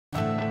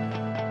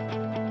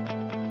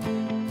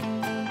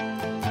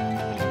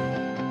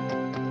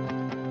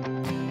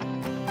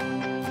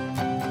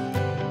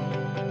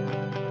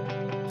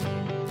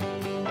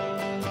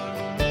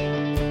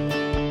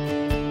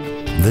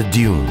the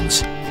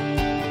dunes.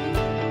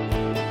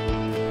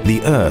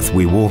 The earth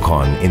we walk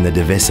on in the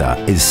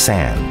Devesa is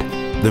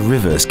sand. The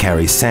rivers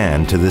carry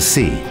sand to the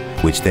sea,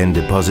 which then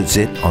deposits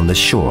it on the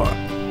shore.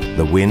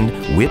 The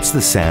wind whips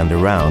the sand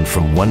around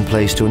from one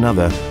place to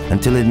another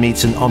until it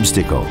meets an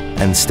obstacle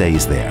and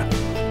stays there.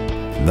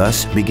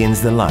 Thus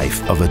begins the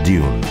life of a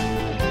dune.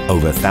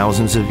 Over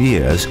thousands of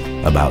years,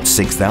 about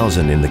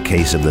 6,000 in the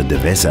case of the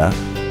Devesa,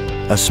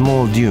 a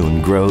small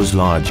dune grows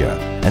larger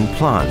and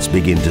plants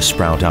begin to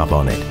sprout up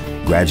on it,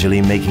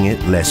 gradually making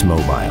it less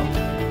mobile.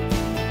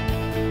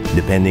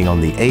 Depending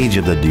on the age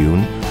of the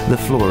dune, the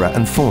flora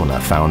and fauna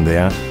found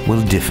there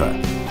will differ.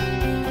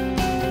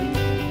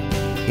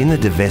 In the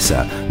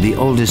Devesa, the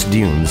oldest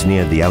dunes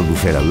near the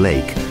Albufera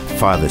Lake,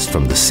 farthest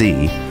from the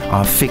sea,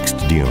 are fixed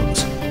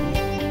dunes.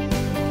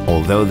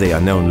 Although they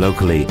are known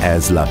locally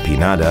as La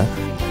Pinada,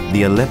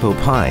 the Aleppo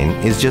pine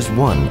is just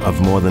one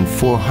of more than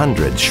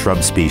 400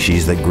 shrub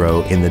species that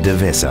grow in the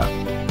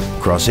Devesa.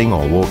 Crossing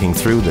or walking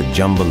through the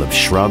jumble of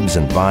shrubs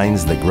and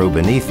vines that grow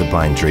beneath the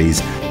pine trees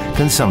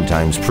can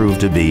sometimes prove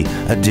to be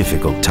a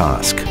difficult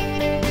task.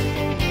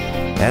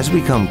 As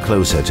we come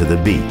closer to the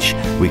beach,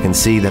 we can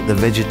see that the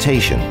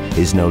vegetation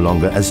is no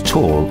longer as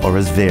tall or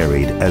as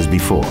varied as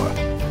before.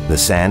 The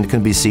sand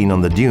can be seen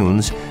on the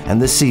dunes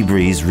and the sea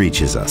breeze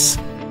reaches us.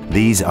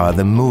 These are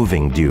the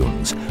moving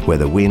dunes, where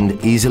the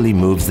wind easily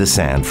moves the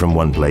sand from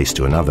one place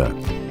to another.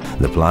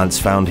 The plants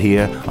found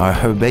here are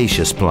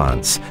herbaceous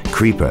plants,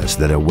 creepers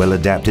that are well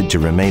adapted to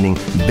remaining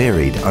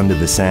buried under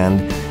the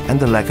sand and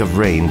the lack of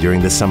rain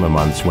during the summer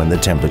months when the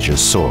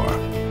temperatures soar.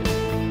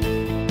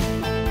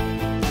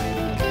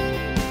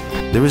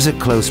 There is a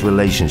close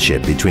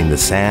relationship between the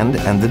sand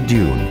and the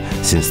dune,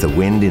 since the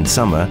wind in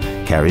summer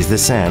carries the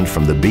sand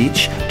from the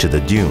beach to the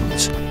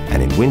dunes,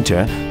 and in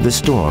winter, the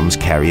storms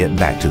carry it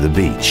back to the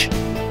beach.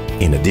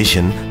 In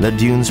addition, the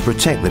dunes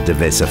protect the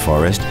Devesa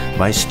forest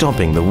by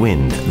stopping the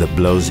wind that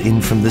blows in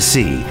from the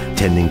sea,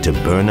 tending to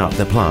burn up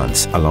the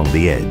plants along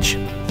the edge.